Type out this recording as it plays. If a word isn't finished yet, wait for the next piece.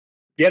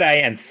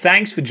G'day, and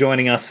thanks for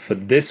joining us for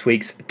this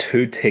week's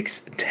Two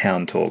Ticks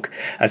Town Talk,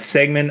 a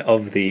segment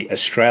of the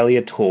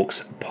Australia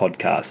Talks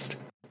podcast.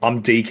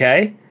 I'm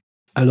DK.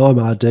 And I'm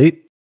RD.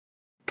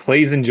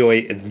 Please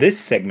enjoy this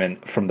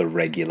segment from the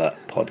regular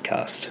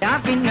podcast.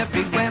 I've been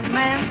everywhere,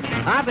 man.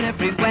 I've been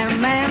everywhere,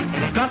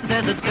 man. Across the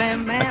desert, fair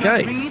man.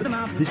 Okay,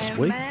 this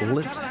week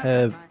let's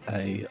have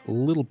a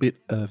little bit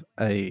of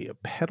a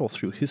paddle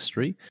through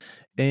history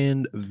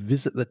and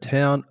visit the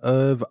town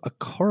of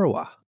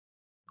Corowa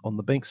on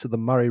the banks of the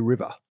Murray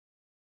River.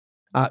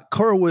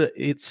 Corowa,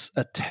 it's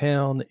a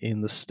town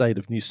in the state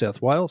of New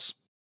South Wales.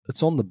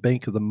 It's on the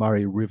bank of the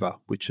Murray River,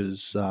 which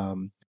is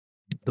the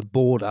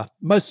border,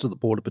 most of the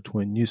border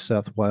between New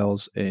South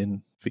Wales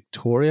and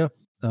Victoria,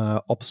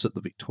 opposite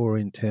the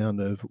Victorian town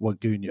of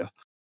Wagunya.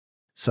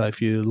 So if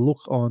you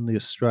look on the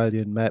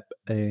Australian map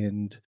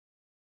and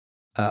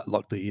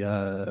like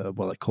the,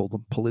 what they call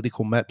them,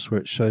 political maps,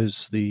 where it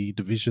shows the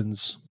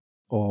divisions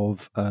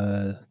of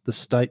the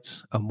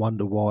states, and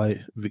wonder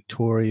why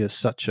Victoria is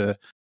such a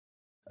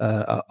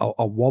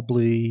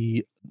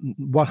wobbly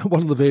one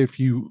of the very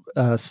few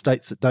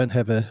states that don't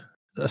have a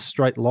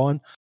straight line.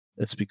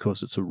 It's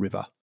because it's a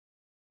river.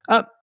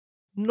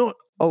 Not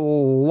a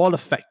lot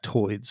of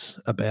factoids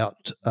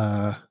about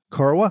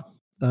Corowa.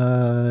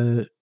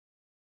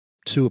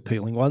 Two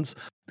appealing ones.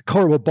 The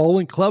Corowa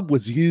Bowling Club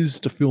was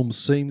used to film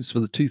scenes for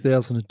the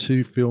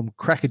 2002 film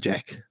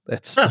Crackerjack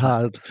that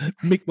starred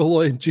Mick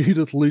Malloy and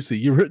Judith Lucy.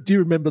 Do you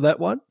remember that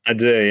one? I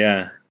do,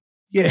 yeah.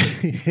 Yeah,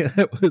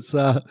 it was.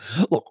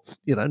 Look,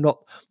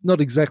 not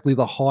exactly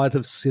the height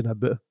of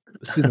cinema,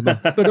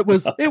 but it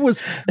was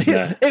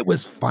it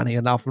was funny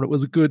enough, and it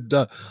was a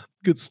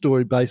good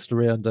story based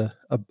around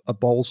a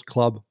bowls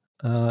club.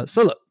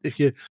 So look, if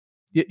you're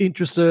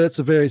interested, it's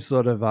a very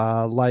sort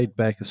of laid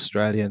back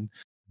Australian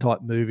type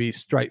movie,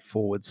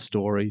 straightforward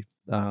story.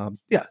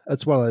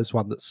 It's one of those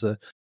ones that's a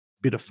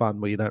bit of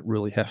fun where you don't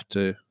really have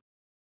to.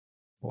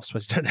 Well, I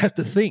suppose you don't have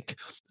to think.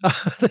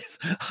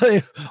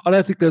 I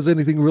don't think there's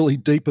anything really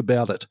deep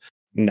about it.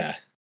 No.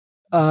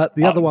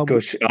 The other one.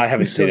 Gosh, I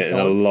haven't seen it in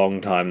a long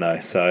time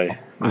though. So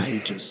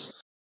ages.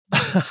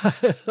 I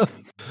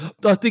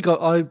think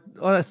I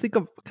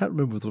can't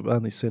remember if I've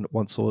only seen it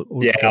once or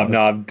yeah. twice.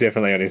 No, I've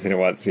definitely only seen it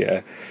once.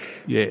 Yeah.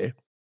 Yeah.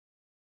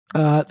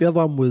 The other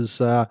one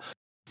was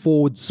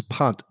Ford's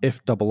Punt,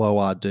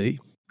 FOORD.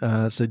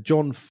 So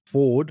John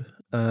Ford,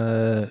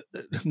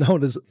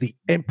 known as the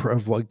Emperor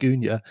of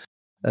Wagunya,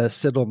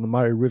 set on the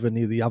Murray River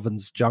near the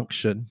Ovens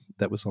Junction.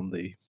 That was on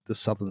the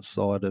southern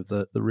side of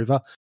the river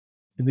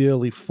in the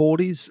early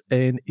 40s.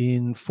 And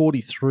in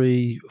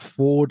 43,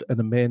 Ford and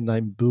a man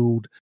named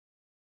Bould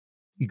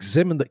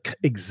examined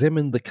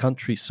the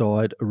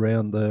countryside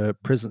around the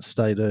present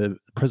side of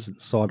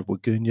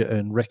Wagunya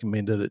and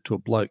recommended it to a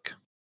bloke,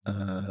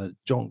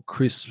 John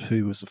Crisp,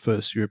 who was the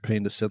first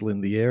European to settle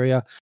in the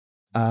area.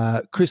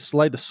 Crisp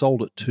later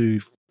sold it to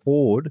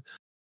Ford,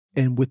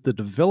 and with the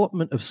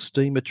development of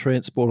steamer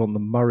transport on the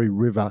Murray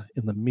River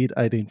in the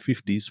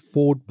mid-1850s,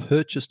 Ford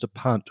purchased a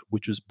punt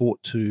which was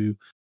brought to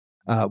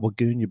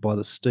Wagunya by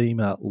the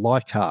steamer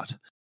Leichhardt.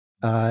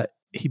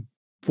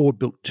 Ford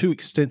built two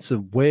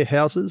extensive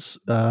warehouses,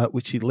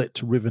 which he let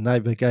to river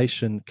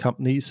navigation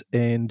companies,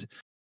 and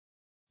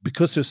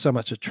because there was so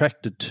much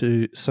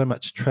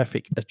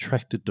traffic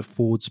attracted to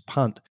Ford's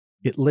punt,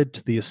 it led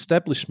to the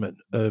establishment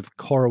of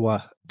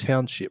Corowa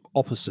Township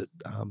opposite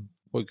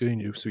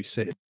Wagunya, as we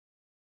said.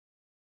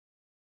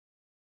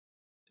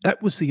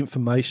 That was the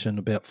information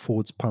about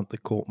Ford's punt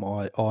that caught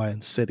my eye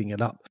in setting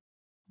it up,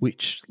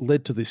 which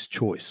led to this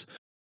choice.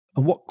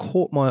 And what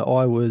caught my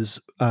eye was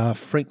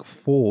Frank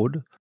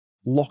Ford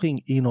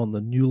locking in on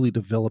the newly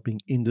developing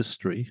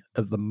industry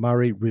of the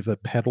Murray River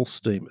paddle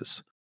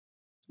steamers.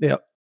 Now,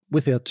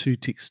 with our Two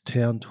Ticks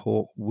Town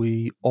Talk,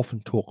 we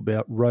often talk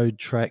about road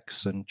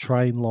tracks and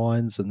train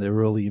lines and their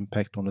early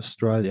impact on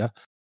Australia.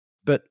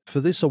 But for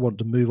this, I wanted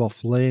to move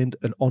off land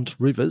and onto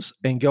rivers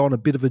and go on a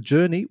bit of a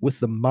journey with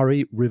the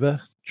Murray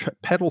River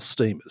paddle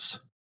steamers.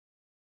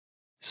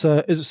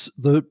 So it's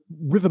the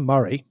River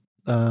Murray,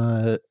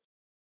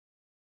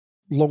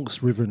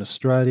 longest river in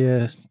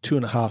Australia,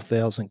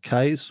 2,500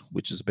 k's,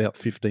 which is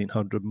about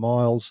 1,500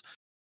 miles.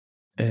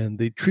 And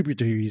the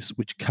tributaries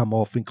which come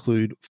off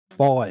include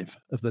 5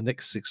 of the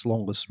next 6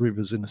 longest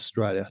rivers in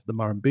Australia: the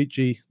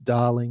Murrumbidgee,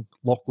 Darling,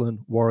 Lachlan,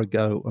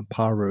 Warrego, and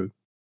Paroo.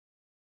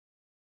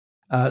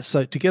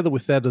 So together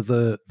with that of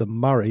the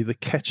Murray, the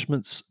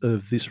catchments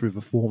of this river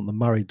form the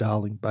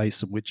Murray-Darling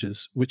Basin,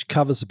 which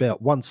covers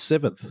about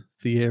 1/7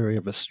 the area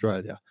of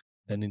Australia,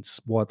 and is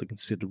widely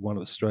considered one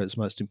of Australia's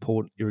most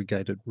important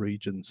irrigated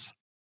regions.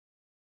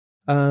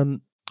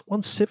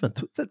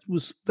 1/7,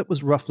 that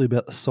was roughly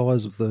about the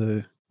size of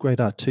the Great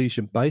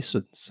Artesian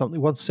Basin, something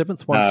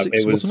 1/7,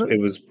 1/6, wasn't it?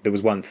 It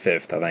was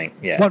 1/5, I think.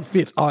 Yeah,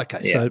 1/5. Oh, okay,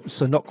 yeah.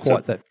 So not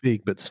quite that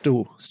big, but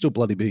still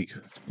bloody big.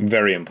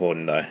 Very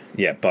important though.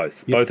 Yeah,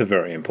 both. Yep. Both are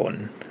very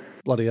important.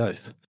 Bloody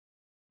oath.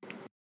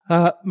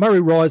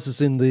 Murray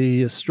rises in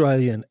the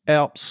Australian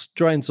Alps,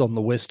 drains on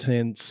the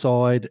west-hand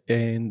side,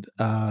 and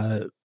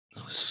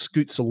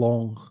scoots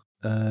along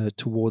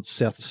towards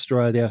South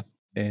Australia,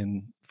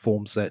 and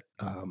forms that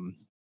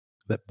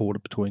that border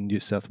between New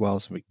South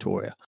Wales and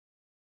Victoria.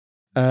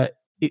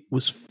 It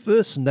was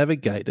first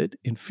navigated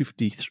in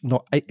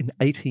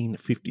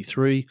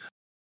 1853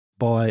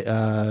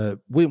 by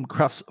William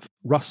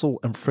Russell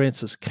and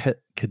Francis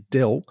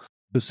Cadell,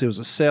 because there was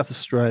a South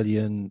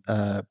Australian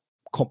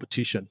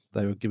competition.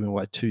 They were giving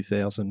away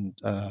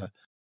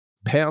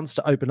 £2,000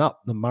 to open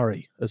up the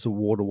Murray as a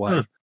waterway.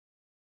 Huh.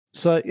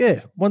 So,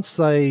 yeah, once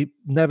they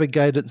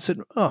navigated and said,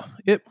 oh,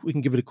 yep, we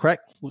can give it a crack.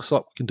 Looks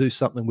like we can do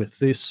something with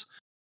this.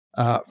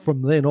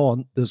 From then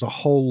on, there's a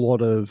whole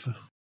lot of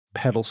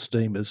paddle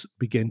steamers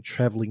began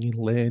travelling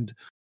inland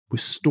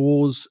with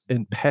stores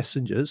and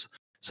passengers.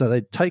 So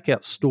they'd take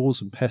out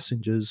stores and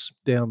passengers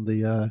down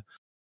the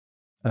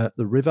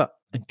river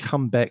and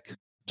come back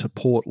to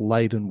port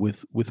laden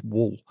with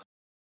wool.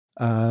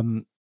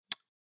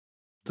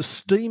 The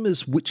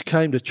steamers which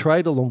came to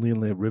trade along the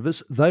inland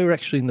rivers, they were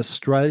actually an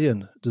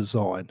Australian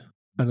design,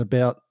 and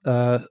about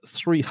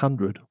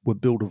 300 were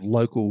built of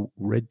local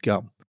red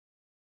gum.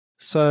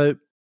 So,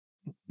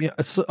 yeah,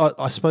 I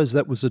suppose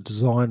that was a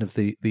design of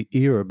the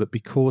era, but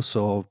because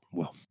of,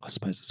 well, I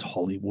suppose it's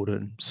Hollywood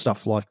and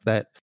stuff like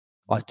that,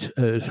 I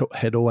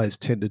had always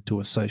tended to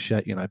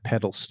associate,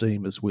 paddle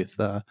steamers with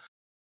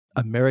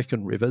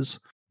American rivers.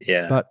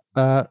 Yeah.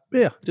 But,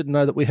 didn't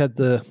know that we had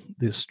the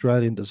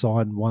Australian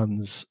design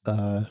ones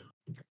over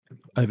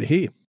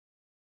here.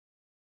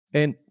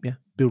 And, yeah,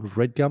 built of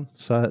red gum,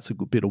 so that's a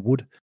good bit of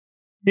wood.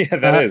 Yeah,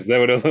 that is. That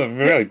would have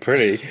looked really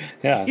pretty.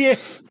 Yeah. Yeah.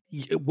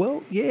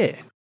 Well,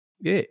 yeah.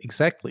 Yeah,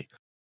 exactly.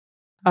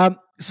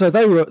 So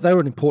they were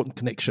an important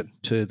connection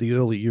to the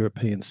early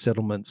European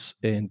settlements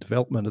and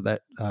development of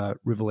that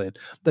riverland.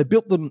 They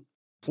built them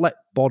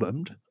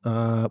flat-bottomed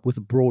with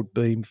a broad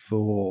beam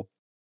for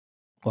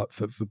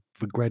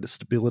greater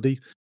stability.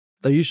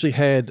 They usually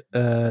had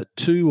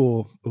 2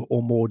 or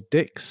more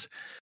decks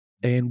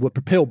and were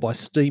propelled by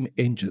steam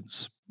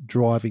engines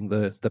driving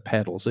the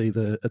paddles,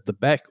 either at the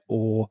back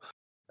or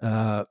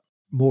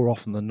more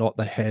often than not,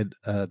 they had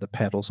the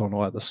paddles on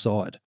either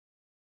side.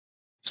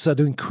 So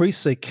to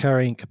increase their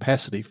carrying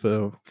capacity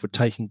for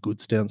taking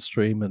goods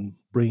downstream and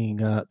bringing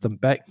them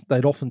back,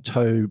 they'd often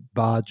tow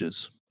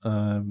barges,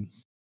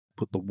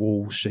 put the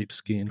wool,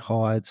 sheepskin,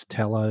 hides,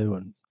 tallow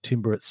and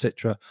timber,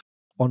 etc.,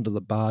 onto the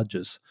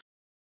barges.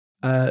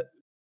 That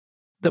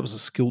was a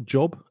skilled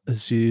job,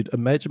 as you'd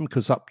imagine,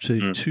 because up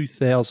to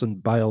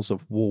 2,000 bales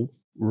of wool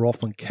were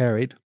often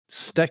carried,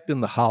 stacked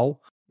in the hull,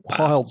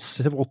 piled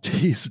several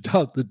tiers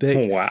down the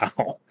deck.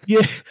 Wow.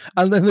 Yeah,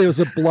 and then there was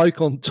a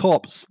bloke on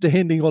top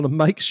standing on a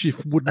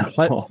makeshift wooden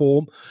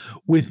platform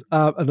with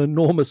an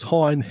enormous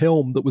hind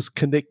helm that was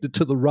connected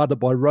to the rudder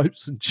by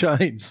ropes and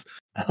chains.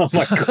 Oh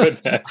my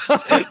goodness.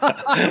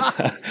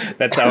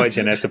 That's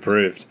OHS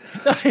approved.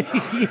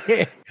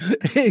 Yeah,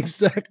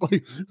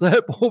 exactly.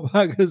 That poor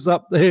bugger's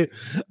up there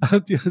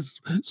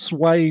just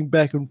swaying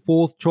back and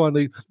forth trying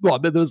to... Well, I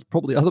mean, there was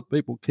probably other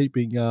people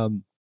keeping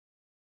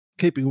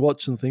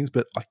watch and things,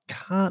 but I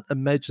can't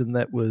imagine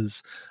that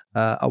was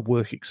a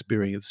work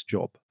experience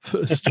job,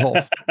 first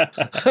off.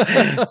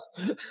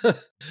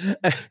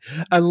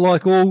 And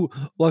like all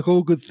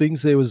good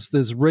things,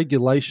 there's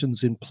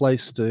regulations in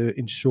place to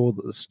ensure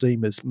that the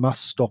steamers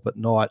must stop at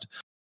night,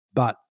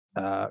 but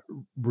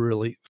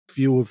really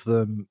few of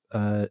them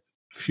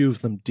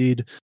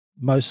did.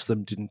 Most of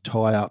them didn't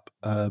tie up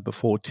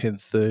before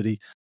 10:30,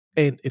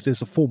 and if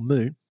there's a full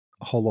moon,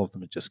 a whole lot of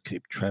them would just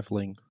keep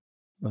travelling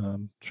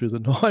through the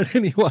night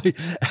anyway,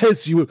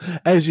 as you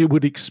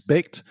would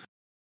expect.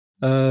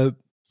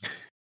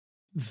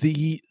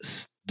 The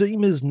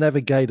steamers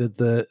navigated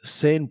the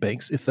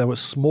sandbanks. If they were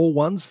small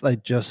ones,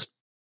 they'd just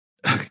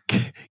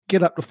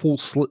get up to full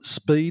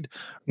speed,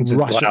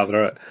 rush plow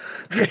through it,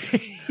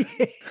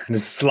 and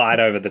just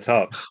slide over the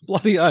top.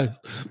 Bloody oath.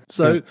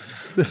 So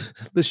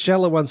the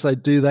shallow ones,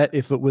 they'd do that.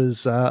 If it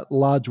was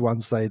large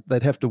ones,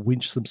 they'd have to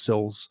winch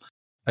themselves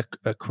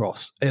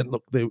across. And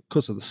look,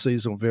 because of the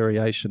seasonal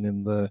variation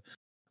in the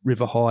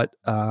river height,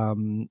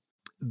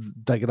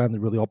 they could only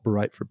really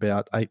operate for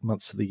about 8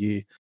 months of the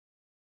year.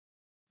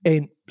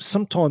 And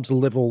sometimes the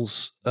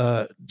levels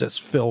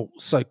just fell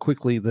so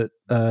quickly that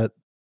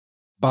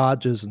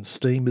barges and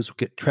steamers would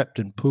get trapped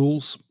in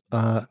pools,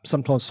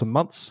 sometimes for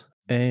months.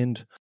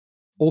 And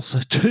also,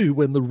 too,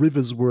 when the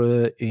rivers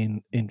were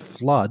in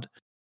flood,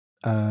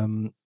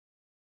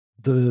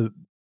 the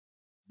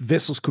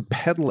vessels could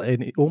paddle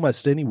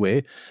almost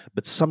anywhere,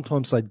 but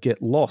sometimes they'd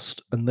get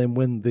lost. And then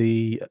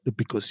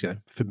because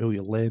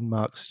familiar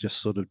landmarks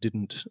just sort of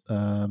didn't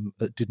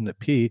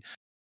appear.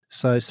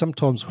 So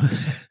sometimes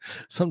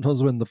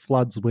when the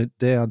floods went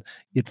down,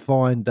 you'd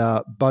find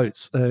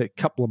boats a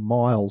couple of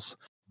miles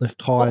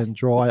left high and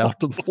dry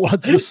after the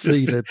floods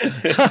receded.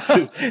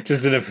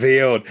 just in a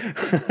field.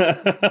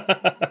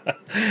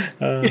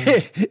 Yeah,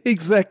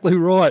 exactly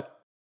right.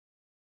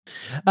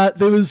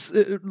 There was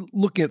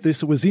looking at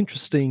this. It was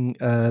interesting.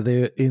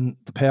 There in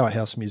the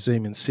Powerhouse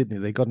Museum in Sydney,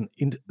 they've got an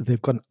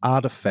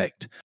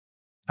artifact,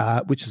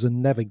 which is a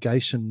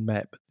navigation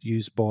map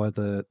used by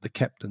the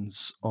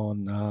captains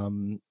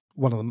on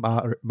one of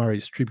the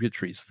Murray's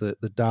tributaries,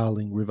 the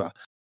Darling River,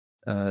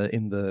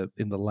 in the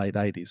late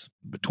 80s,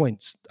 between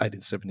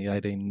 1870 and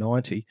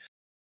 1890.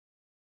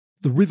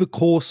 The river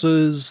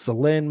courses, the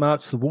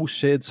landmarks, the wool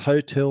sheds,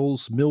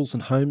 hotels, mills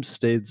and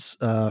homesteads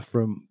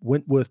from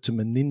Wentworth to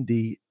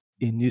Menindee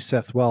in New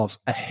South Wales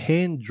are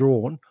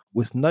hand-drawn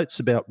with notes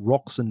about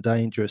rocks and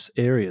dangerous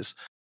areas.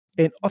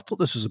 And I thought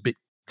this was a bit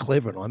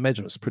clever, and I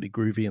imagine it's pretty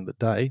groovy in the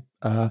day.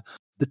 The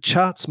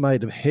chart's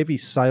made of heavy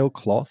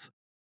sailcloth,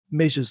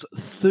 measures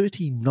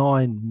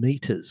 39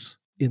 metres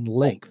in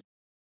length,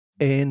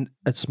 and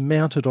it's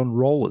mounted on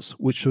rollers,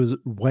 which was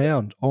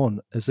wound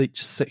on as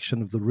each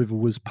section of the river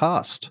was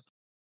passed.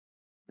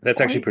 That's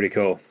actually pretty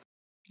cool.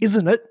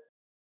 Isn't it?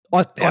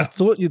 I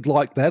thought you'd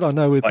like that. I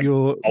know with like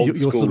your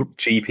school sort of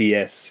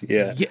GPS.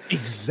 Yeah. Yeah,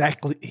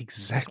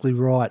 exactly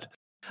right.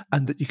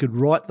 And that you could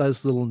write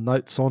those little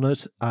notes on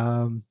it.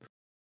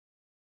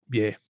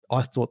 Yeah,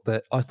 I thought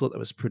that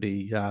was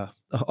pretty. I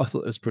thought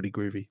that was pretty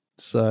groovy.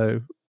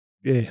 So,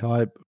 yeah,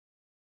 I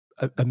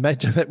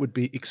imagine that would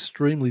be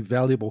extremely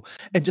valuable.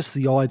 And just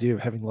the idea of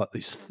having like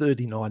these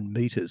 39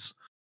 meters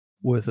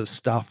worth of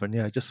stuff,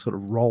 and just sort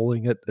of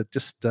rolling it. It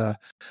just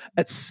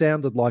it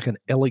sounded like an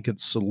elegant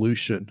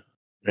solution.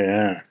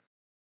 Yeah,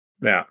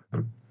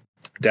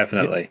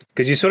 definitely.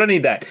 Because you sort of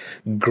need that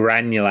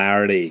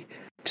granularity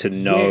to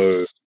know.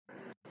 Yes.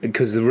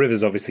 Because the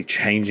river's obviously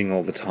changing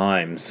all the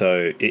time,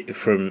 so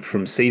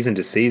from season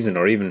to season,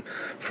 or even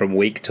from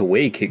week to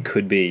week, it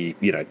could be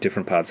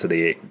different parts of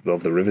the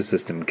river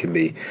system can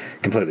be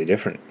completely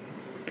different.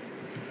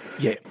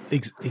 Yeah,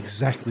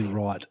 exactly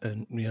right.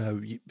 And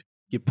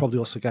you're probably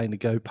also going to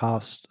go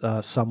past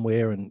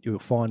somewhere, and you'll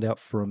find out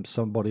from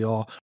somebody,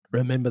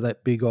 remember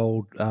that big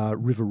old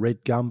river red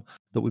gum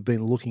that we've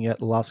been looking at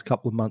the last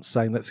couple of months,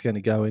 saying that's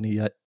going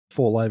to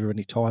fall over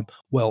any time.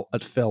 Well,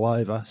 it fell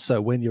over.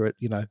 So when you're at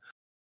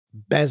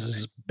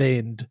Baz's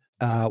Bend,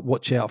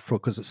 watch out for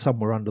it, because it's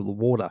somewhere under the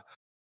water.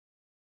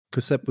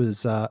 Because that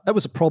was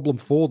a problem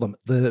for them.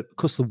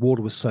 Because the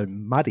water was so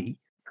muddy,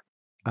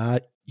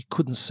 you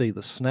couldn't see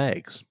the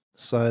snags.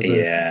 So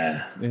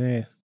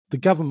the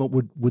government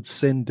would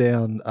send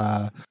down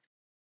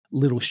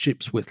little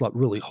ships with like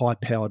really high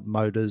powered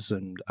motors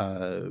and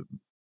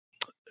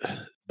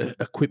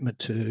equipment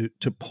to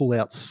pull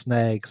out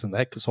snags and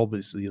that, because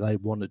obviously they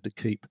wanted to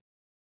keep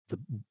the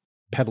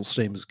paddle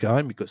steamers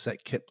going, because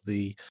that kept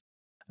the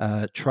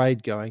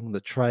trade going.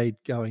 The trade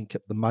going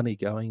kept the money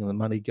going, and the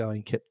money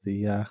going kept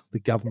the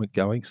government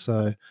going.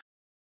 So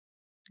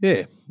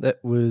yeah, that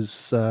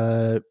was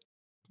I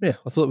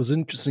thought it was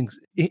interesting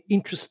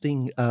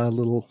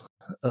little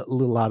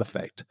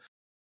artifact.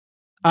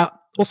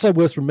 Also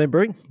worth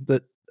remembering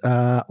that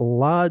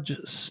large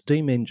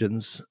steam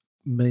engines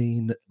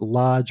mean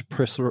large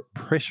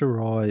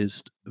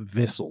pressurized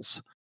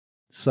vessels.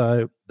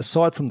 So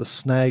aside from the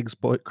snags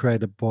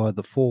created by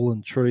the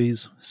fallen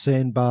trees,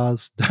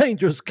 sandbars,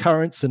 dangerous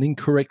currents, and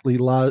incorrectly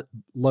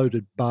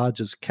loaded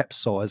barges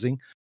capsizing,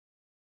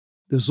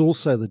 there's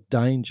also the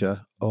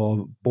danger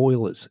of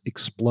boilers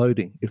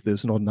exploding if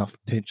there's not enough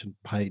attention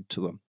paid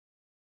to them.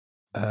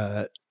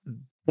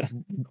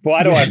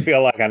 Why do I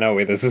feel like I know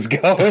where this is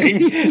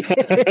going?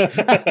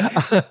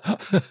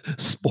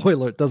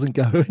 Spoiler, it doesn't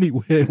go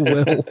anywhere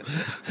well.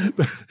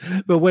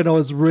 But when I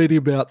was reading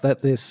about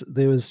that,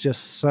 there was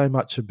just so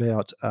much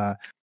about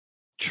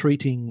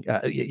treating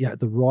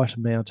the right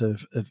amount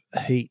of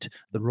heat,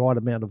 the right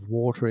amount of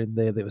water in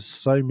there. There were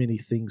so many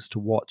things to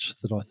watch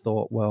that I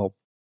thought, well,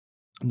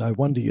 no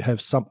wonder you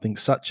have something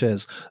such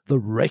as the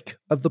wreck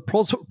of the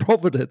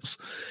Providence.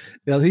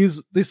 Now,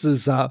 the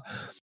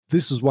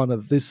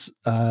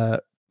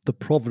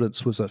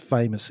Providence was a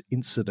famous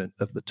incident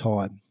of the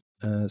time.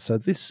 So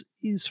this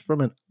is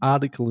from an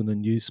article in a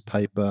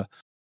newspaper,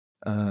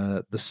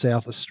 the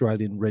South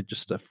Australian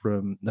Register,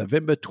 from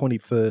November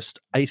 21st,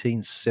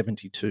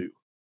 1872.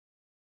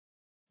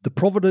 The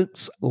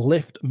Providence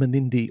left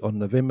Menindee on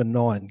November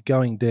 9,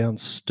 going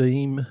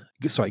downstream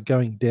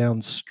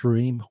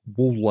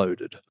wool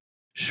loaded.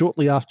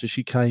 Shortly after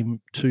she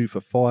came to for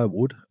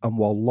firewood, and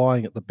while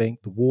lying at the bank,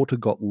 the water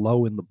got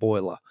low in the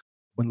boiler.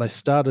 When they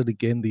started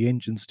again, the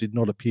engines did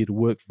not appear to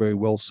work very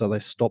well, so they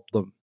stopped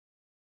them.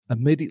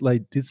 Immediately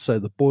they did so,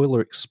 the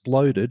boiler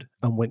exploded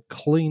and went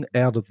clean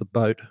out of the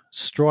boat,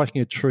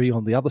 striking a tree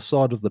on the other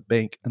side of the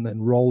bank and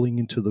then rolling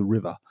into the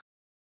river.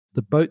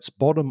 The boat's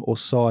bottom or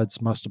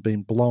sides must have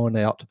been blown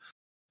out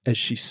as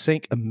she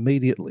sank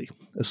immediately,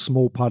 a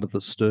small part of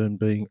the stern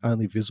being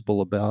only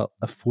visible about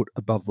a foot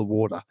above the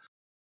water.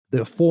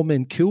 There were 4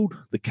 men killed,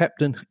 the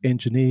captain,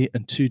 engineer,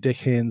 and 2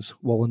 deckhands,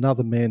 while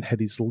another man had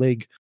his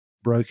leg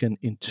broken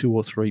in 2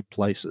 or 3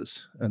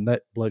 places. And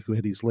that bloke who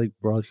had his leg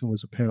broken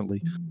was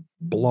apparently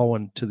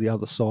blown to the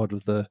other side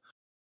of the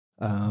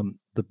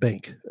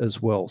bank as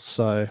well.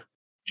 So,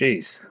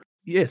 jeez,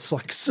 yeah, it's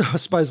like, I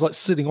suppose, like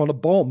sitting on a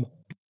bomb.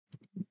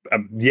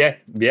 Yeah.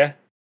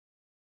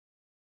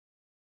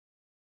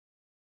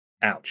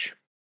 Ouch.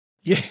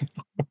 Yeah.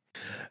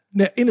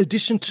 Now, in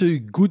addition to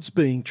goods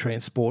being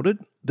transported,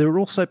 there were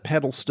also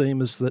paddle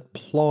steamers that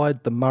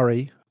plied the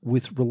Murray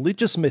with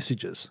religious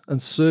messages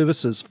and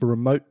services for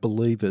remote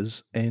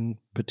believers and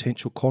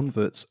potential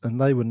converts, and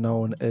they were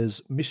known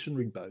as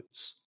missionary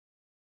boats.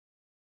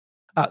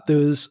 There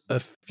was a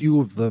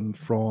few of them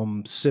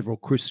from several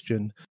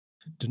Christian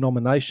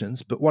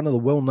denominations, but one of the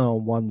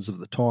well-known ones of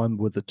the time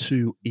were the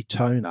two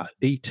Etona,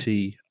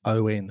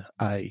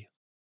 E-T-O-N-A,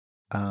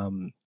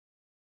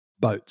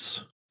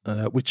 boats,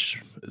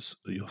 which, as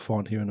you'll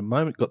find here in a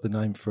moment, got the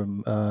name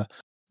from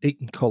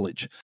Eton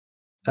College.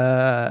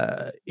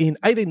 In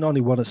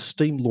 1891, a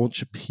steam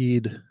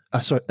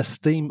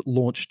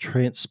launch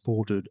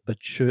transported a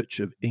Church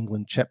of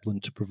England chaplain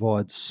to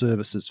provide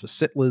services for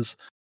settlers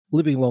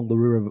living along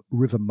the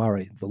River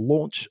Murray. The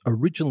launch,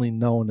 originally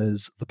known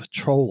as the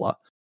Patroller,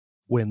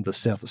 when the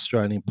South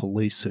Australian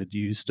Police had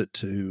used it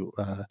to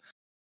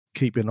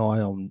keep an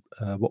eye on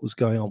what was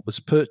going on, was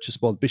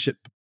purchased by the Bishop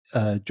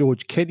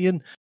George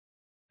Kenyon,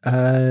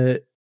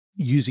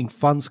 using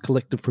funds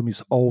collected from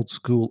his old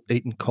school,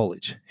 Eton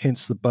College.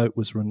 Hence, the boat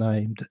was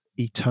renamed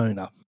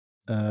Etona.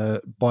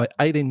 By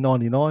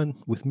 1899,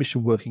 with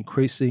mission work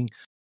increasing,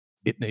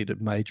 it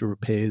needed major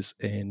repairs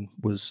and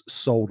was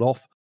sold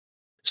off.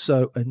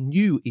 So a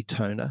new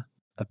Etona,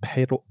 a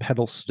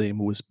paddle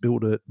steamer, was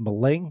built at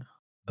Maleng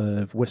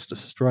of West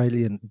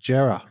Australian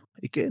Jarrah.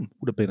 Again,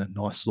 would have been a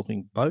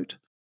nice-looking boat.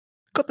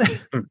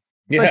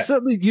 They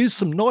certainly used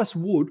some nice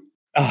wood.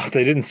 Oh,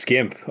 they didn't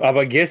skimp.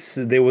 I guess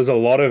there was a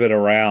lot of it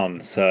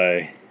around,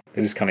 so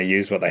they just kind of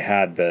used what they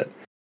had, but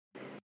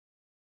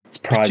it's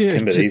prize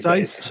timber these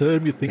days. Today's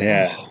term, you think,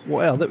 oh,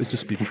 wow, that would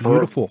just be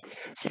beautiful.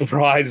 It's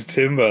prize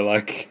timber,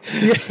 like...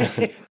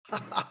 Yeah.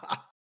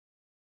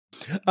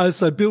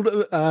 So built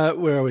at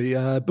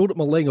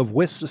Maleng of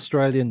West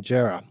Australian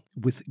Jarrah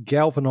with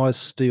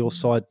galvanised steel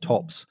side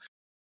tops.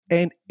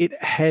 And it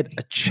had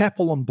a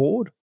chapel on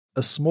board,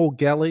 a small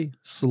galley,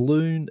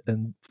 saloon,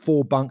 and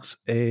 4 bunks,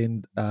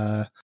 and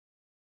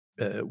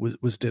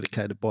was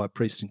dedicated by a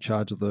priest in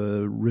charge of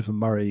the River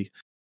Murray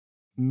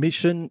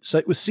mission. So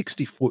it was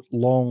 60 foot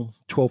long,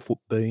 12 foot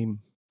beam,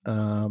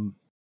 and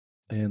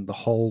the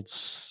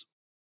hold's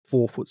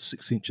 4 foot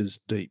 6 inches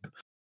deep.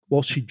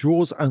 While she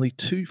draws only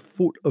 2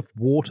 foot of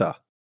water,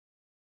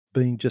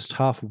 being just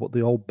half of what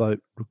the old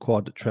boat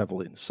required to travel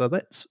in. So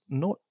that's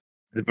not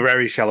a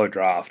very shallow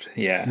draft.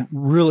 Yeah,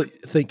 really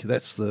think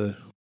that's the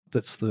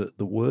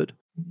word.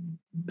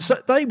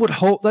 So they'd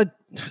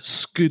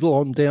scootle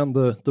on down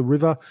the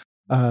river.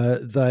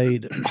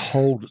 They'd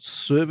hold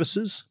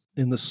services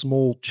in the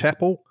small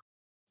chapel.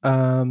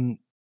 They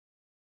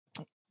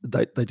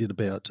did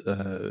about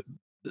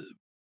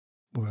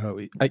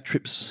 8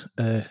 trips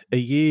a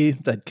year.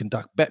 They'd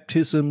conduct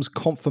baptisms,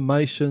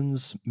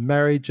 confirmations,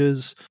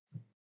 marriages,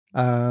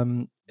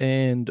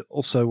 and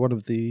also one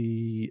of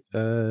the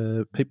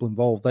people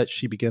involved, that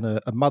she began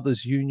a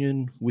mothers'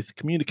 union with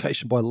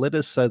communication by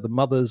letters. So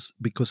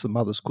because the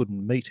mothers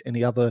couldn't meet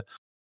any other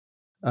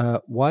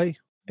way,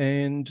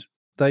 and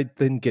they'd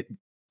then get,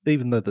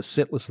 even though the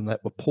settlers and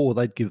that were poor,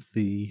 they'd give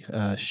the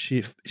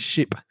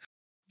ship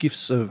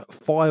gifts of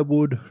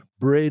firewood,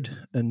 bread,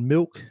 and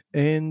milk,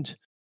 and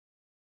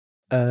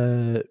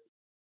it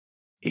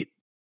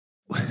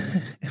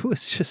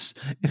was just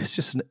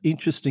an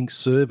interesting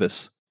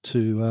service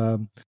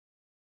to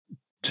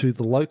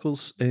the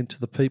locals and to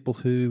the people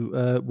who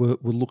were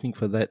looking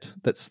for that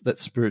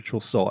spiritual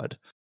side.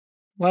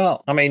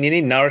 Well, I mean, you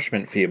need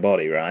nourishment for your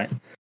body, right?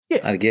 Yeah.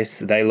 I guess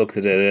they looked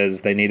at it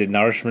as they needed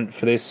nourishment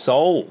for their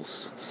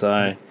souls.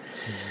 So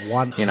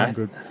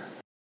 100.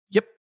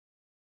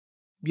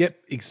 Yep,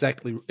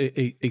 exactly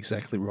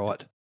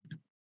right.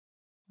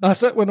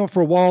 So that went on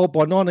for a while.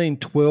 By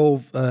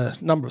 1912, a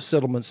number of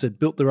settlements had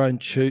built their own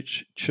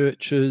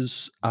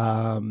churches,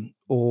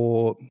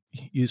 or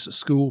used a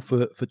school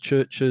for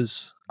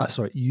churches.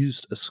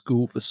 Used a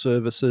school for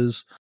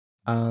services.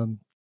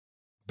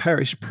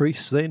 Parish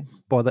priests then,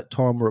 by that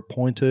time, were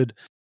appointed,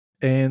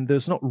 and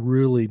there's not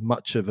really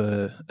much of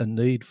a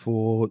need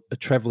for a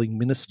travelling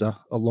minister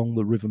along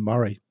the River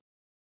Murray.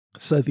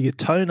 So the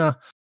Etona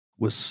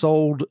was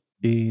sold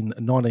in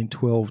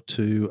 1912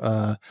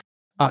 to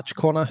Arch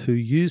Connor, who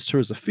used her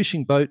as a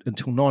fishing boat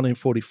until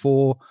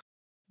 1944.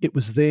 It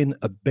was then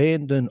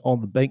abandoned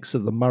on the banks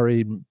of the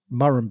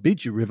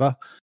Murrumbidgee River,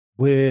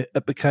 where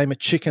it became a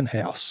chicken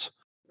house.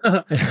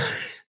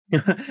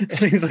 It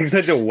seems like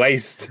such a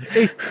waste.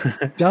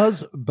 It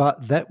does,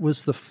 but that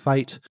was the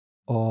fate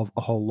of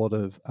a whole lot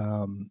of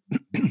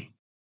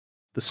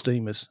the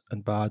steamers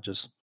and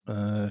barges.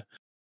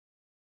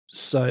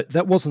 So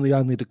that wasn't the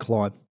only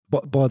decline.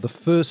 But by the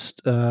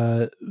first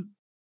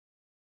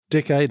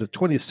decade of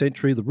 20th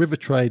century, the river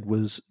trade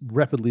was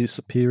rapidly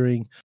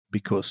disappearing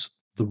because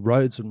the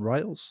roads and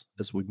rails,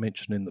 as we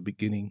mentioned in the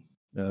beginning,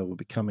 were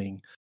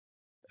becoming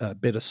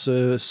better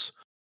service.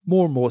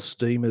 More and more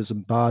steamers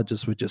and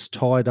barges were just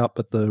tied up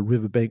at the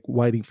riverbank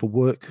waiting for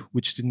work,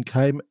 which didn't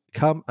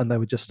come, and they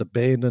were just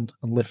abandoned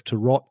and left to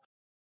rot.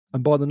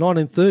 And by the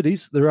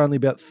 1930s, there were only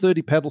about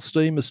 30 paddle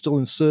steamers still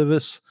in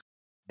service,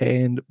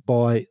 and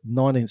by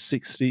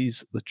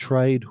 1960s, the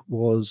trade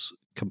was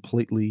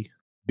completely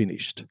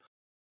finished.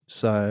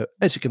 So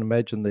as you can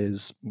imagine,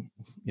 there's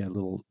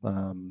little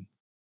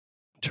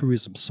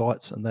tourism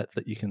sites and that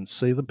you can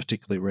see them,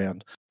 particularly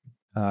around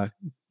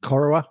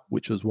Corowa,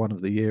 which was one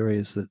of the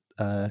areas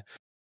that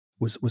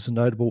was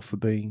notable for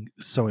being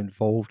so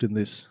involved in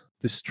this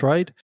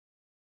trade.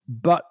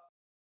 But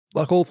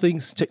like all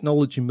things,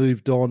 technology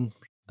moved on.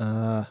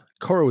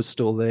 Corowa is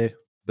still there,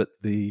 but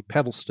the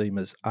paddle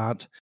steamers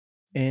aren't.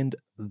 And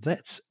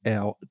that's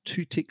our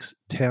Two Ticks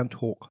Town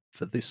Talk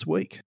for this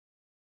week.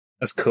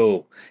 That's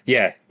cool.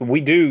 Yeah,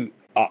 we do.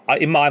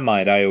 In my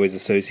mind, I always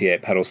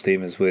associate paddle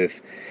steamers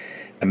with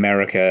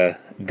America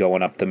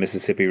going up the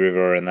Mississippi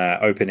River and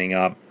that opening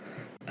up,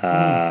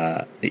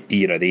 the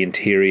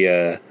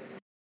interior,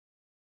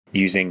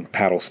 using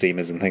paddle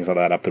steamers and things like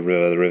that up the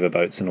river, the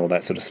riverboats and all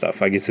that sort of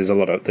stuff. I guess there's a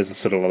lot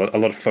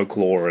of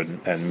folklore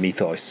and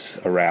mythos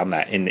around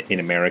that in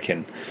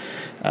American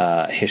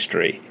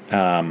history.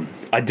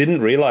 I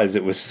didn't realize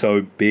it was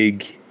so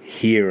big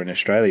here in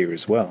Australia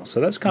as well. So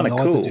that's kind of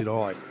cool. Neither did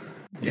I.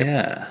 Yep.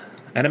 Yeah,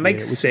 and it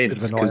makes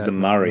sense because the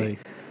Murray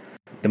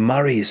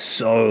is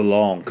so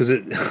long. Because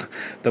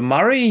the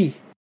Murray,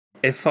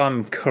 if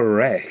I'm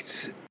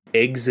correct,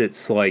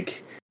 exits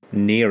like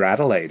near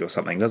Adelaide or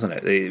something, doesn't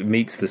it? It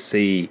meets the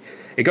sea.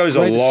 It goes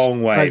a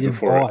long way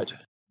before.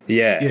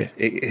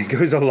 It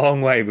goes a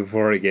long way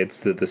before it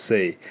gets to the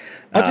sea.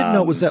 I didn't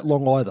know it was that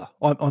long either.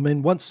 I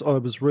mean, once I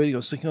was reading, I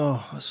was thinking,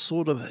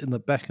 sort of in the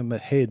back of my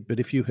head. But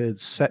if you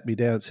had sat me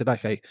down and said,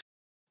 "Okay,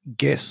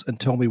 guess and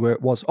tell me where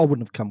it was," I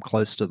wouldn't have come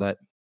close to that.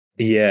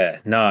 Yeah.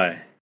 No.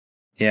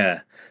 Yeah.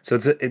 So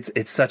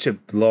it's such a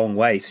long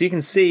way. So you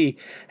can see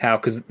how,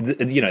 because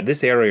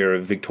this area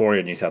of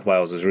Victoria, New South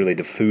Wales is really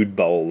the food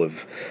bowl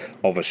of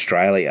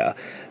Australia.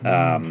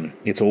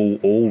 It's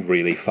all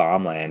really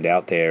farmland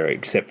out there,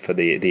 except for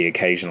the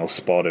occasional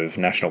spot of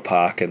national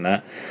park and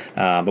that.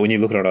 But when you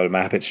look at it on a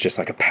map, it's just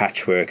like a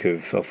patchwork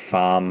of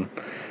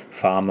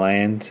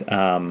farmland.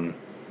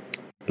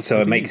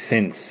 So it makes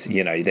sense,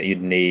 that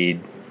you'd need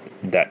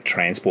that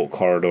transport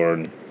corridor,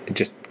 and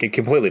it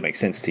completely makes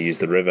sense to use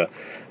the river,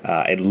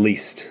 at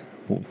least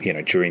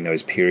during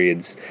those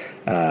periods.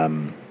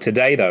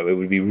 Today, though, it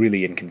would be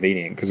really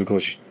inconvenient because, of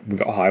course, we've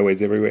got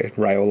highways everywhere,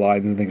 rail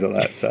lines and things like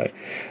that. So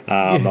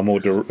a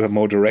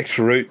more direct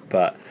route.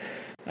 But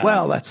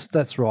well,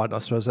 that's right. I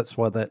suppose that's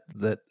why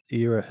that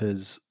era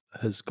has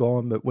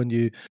gone. But when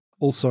you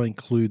also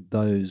include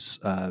those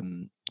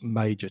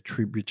major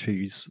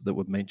tributaries that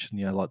were mentioned,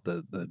 like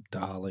the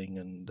Darling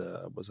and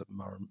was it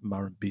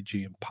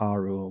Murrumbidgee and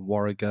Paru and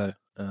Warrego?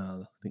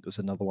 I think there's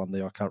another one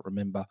there, I can't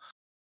remember.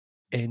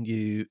 And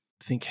you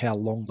think how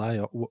long they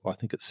are. I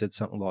think it said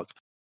something like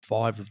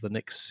 5 of the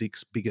next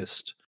 6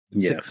 biggest,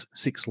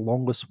 six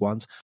longest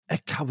ones.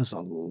 It covers a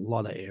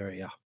lot of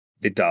area.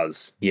 It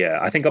does, yeah.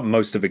 I think of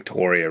most of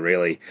Victoria,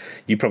 really.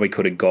 You probably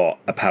could have got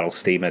a paddle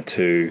steamer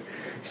to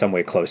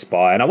somewhere close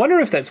by. And I wonder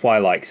if that's why,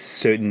 like,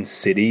 certain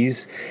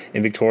cities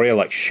in Victoria,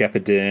 like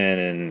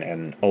Shepparton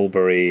and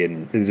Albury,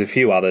 and there's a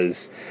few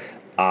others,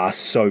 are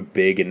so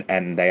big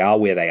and they are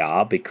where they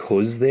are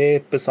because they're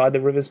beside the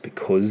rivers,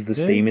 because the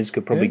steamers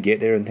could probably get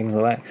there and things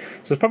like that.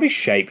 So it's probably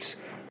shaped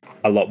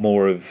a lot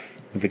more of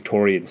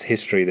Victorians'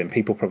 history than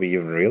people probably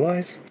even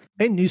realise.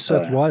 And New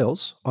South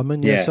Wales. I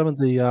mean, some of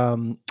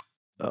the...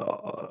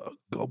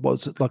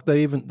 was it like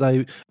they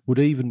would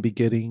even be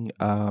getting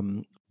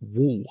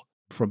wool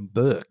from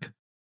Burke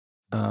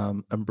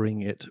and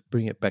bring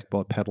it back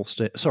by paddle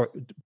steamer. Sorry,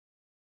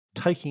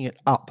 taking it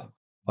up,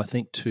 I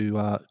think,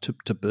 to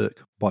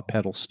Burke by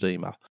paddle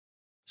steamer.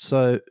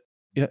 So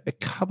it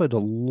covered a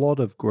lot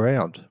of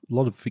ground, a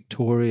lot of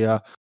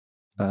Victoria,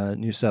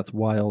 New South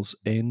Wales,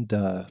 and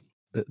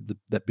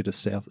that bit of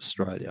South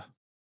Australia.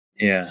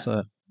 Yeah.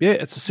 So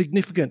it's a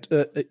significant.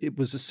 It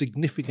was a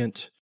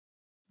significant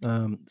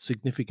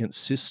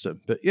system.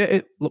 But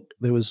look,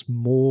 there was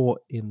more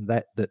in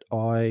that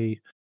I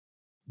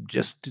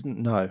just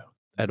didn't know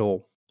at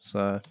all.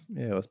 So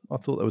I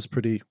thought that was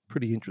pretty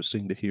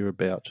interesting to hear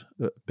about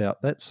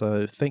that.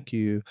 So thank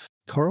you,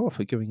 Corowa,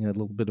 for giving a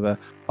little bit of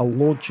a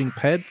launching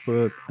pad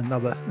for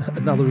another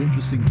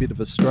interesting bit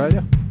of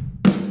Australia.